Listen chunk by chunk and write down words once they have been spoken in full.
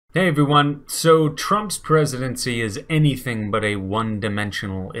Hey everyone, so Trump's presidency is anything but a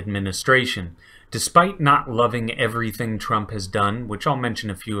one-dimensional administration. Despite not loving everything Trump has done, which I'll mention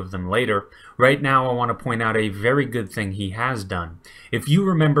a few of them later, right now I want to point out a very good thing he has done. If you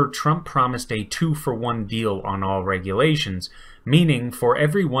remember, Trump promised a 2-for-1 deal on all regulations, meaning for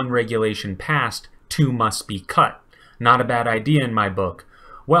every one regulation passed, 2 must be cut. Not a bad idea in my book.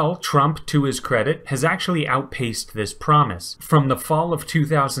 Well, Trump, to his credit, has actually outpaced this promise. From the fall of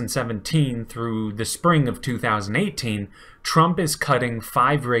 2017 through the spring of 2018, Trump is cutting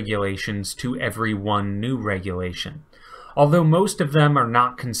 5 regulations to every 1 new regulation. Although most of them are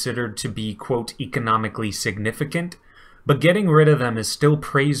not considered to be, quote, economically significant, but getting rid of them is still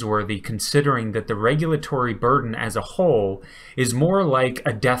praiseworthy considering that the regulatory burden as a whole is more like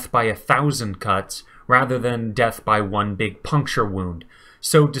a death by 1,000 cuts rather than death by one big puncture wound.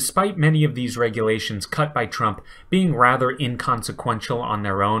 So despite many of these regulations cut by Trump being rather inconsequential on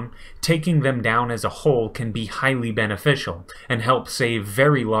their own, taking them down as a whole can be highly beneficial and help save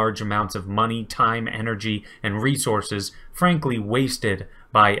very large amounts of money, time, energy, and resources, frankly wasted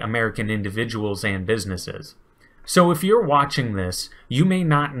by American individuals and businesses. So if you're watching this, you may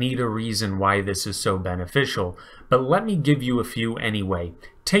not need a reason why this is so beneficial, but let me give you a few anyway.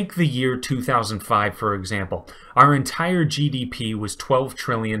 Take the year 2005, for example. Our entire GDP was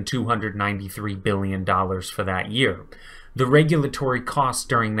 $12,293 billion for that year. The regulatory cost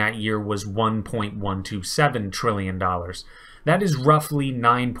during that year was $1.127 trillion. That is roughly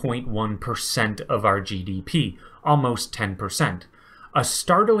 9.1% of our GDP, almost 10%. A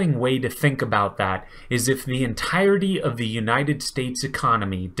startling way to think about that is if the entirety of the United States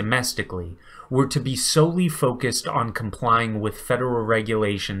economy domestically were to be solely focused on complying with federal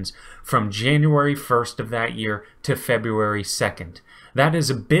regulations from January 1st of that year to February 2nd. That is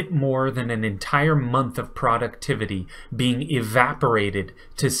a bit more than an entire month of productivity being evaporated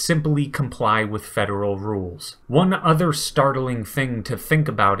to simply comply with federal rules. One other startling thing to think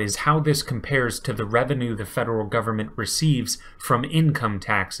about is how this compares to the revenue the federal government receives from income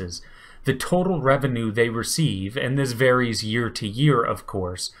taxes. The total revenue they receive, and this varies year to year of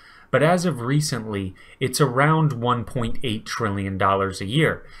course, but as of recently, it's around $1.8 trillion a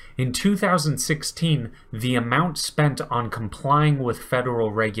year. In 2016, the amount spent on complying with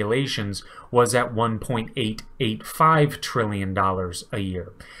federal regulations was at $1.885 trillion a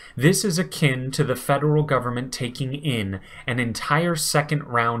year. This is akin to the federal government taking in an entire second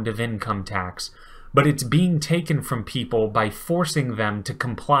round of income tax, but it's being taken from people by forcing them to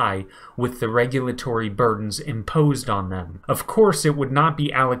comply with the regulatory burdens imposed on them. Of course, it would not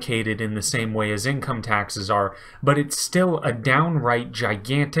be allocated in the same way as income taxes are, but it's still a downright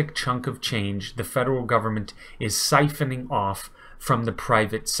gigantic chunk of change the federal government is siphoning off from the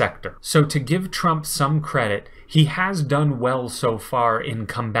private sector. So to give Trump some credit, he has done well so far in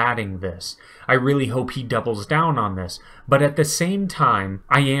combating this. I really hope he doubles down on this, but at the same time,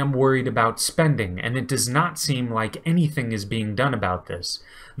 I am worried about spending, and it does not seem like anything is being done about this.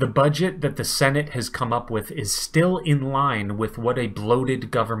 The budget that the Senate has come up with is still in line with what a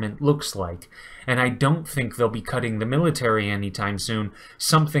bloated government looks like, and I don't think they'll be cutting the military anytime soon,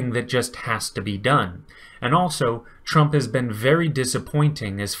 something that just has to be done. And also, Trump has been very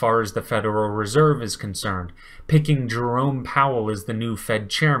disappointing as far as the Federal Reserve is concerned, picking Jerome Powell as the new Fed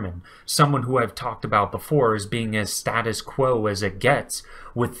chairman, someone who I've talked about before as being as status quo as it gets,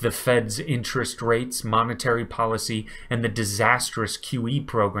 with the Fed's interest rates, monetary policy, and the disastrous QE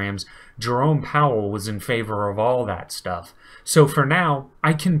programs. Jerome Powell was in favor of all that stuff. So for now,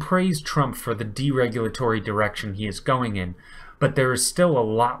 I can praise Trump for the deregulatory direction he is going in, but there is still a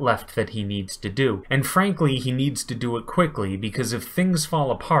lot left that he needs to do. And frankly, he needs to do it quickly, because if things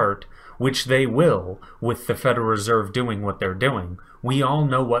fall apart, which they will, with the Federal Reserve doing what they're doing, we all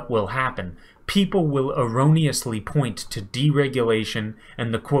know what will happen. People will erroneously point to deregulation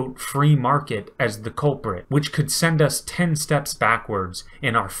and the quote free market as the culprit, which could send us 10 steps backwards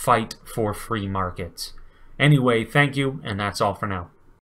in our fight for free markets. Anyway, thank you, and that's all for now.